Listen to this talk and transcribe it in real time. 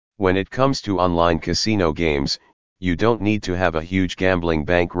When it comes to online casino games, you don't need to have a huge gambling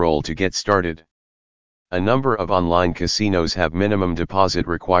bankroll to get started. A number of online casinos have minimum deposit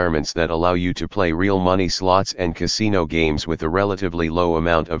requirements that allow you to play real money slots and casino games with a relatively low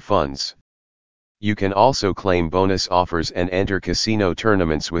amount of funds. You can also claim bonus offers and enter casino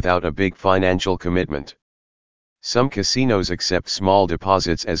tournaments without a big financial commitment. Some casinos accept small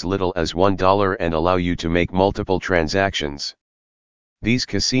deposits as little as $1 and allow you to make multiple transactions. These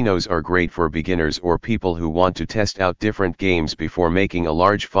casinos are great for beginners or people who want to test out different games before making a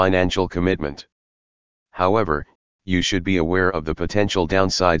large financial commitment. However, you should be aware of the potential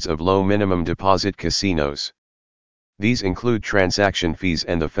downsides of low minimum deposit casinos. These include transaction fees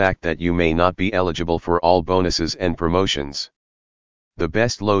and the fact that you may not be eligible for all bonuses and promotions. The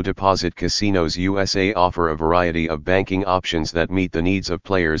best low deposit casinos USA offer a variety of banking options that meet the needs of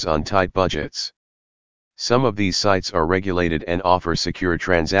players on tight budgets. Some of these sites are regulated and offer secure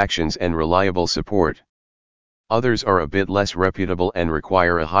transactions and reliable support. Others are a bit less reputable and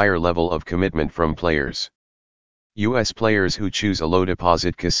require a higher level of commitment from players. US players who choose a low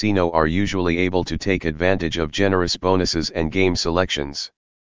deposit casino are usually able to take advantage of generous bonuses and game selections.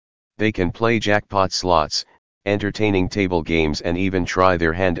 They can play jackpot slots, entertaining table games, and even try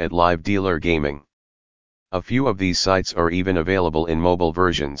their hand at live dealer gaming. A few of these sites are even available in mobile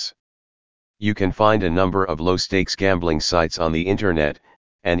versions. You can find a number of low-stakes gambling sites on the internet,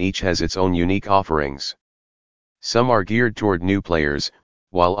 and each has its own unique offerings. Some are geared toward new players,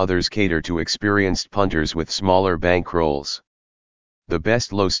 while others cater to experienced punters with smaller bankrolls. The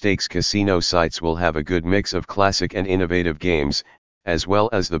best low-stakes casino sites will have a good mix of classic and innovative games, as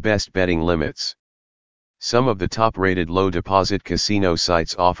well as the best betting limits. Some of the top-rated low-deposit casino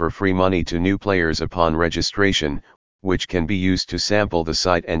sites offer free money to new players upon registration, which can be used to sample the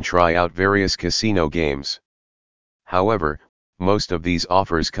site and try out various casino games. However, most of these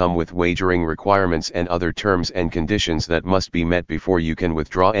offers come with wagering requirements and other terms and conditions that must be met before you can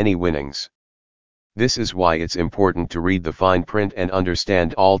withdraw any winnings. This is why it's important to read the fine print and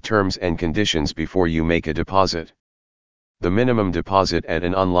understand all terms and conditions before you make a deposit. The minimum deposit at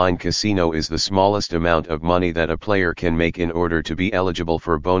an online casino is the smallest amount of money that a player can make in order to be eligible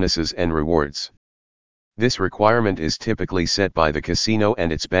for bonuses and rewards. This requirement is typically set by the casino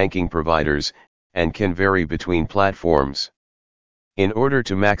and its banking providers, and can vary between platforms. In order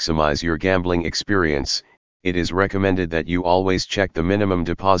to maximize your gambling experience, it is recommended that you always check the minimum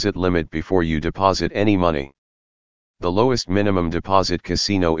deposit limit before you deposit any money. The lowest minimum deposit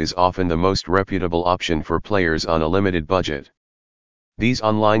casino is often the most reputable option for players on a limited budget. These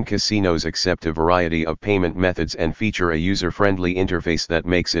online casinos accept a variety of payment methods and feature a user-friendly interface that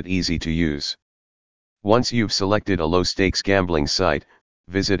makes it easy to use. Once you've selected a low-stakes gambling site,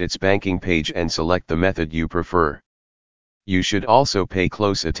 visit its banking page and select the method you prefer. You should also pay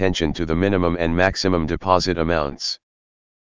close attention to the minimum and maximum deposit amounts.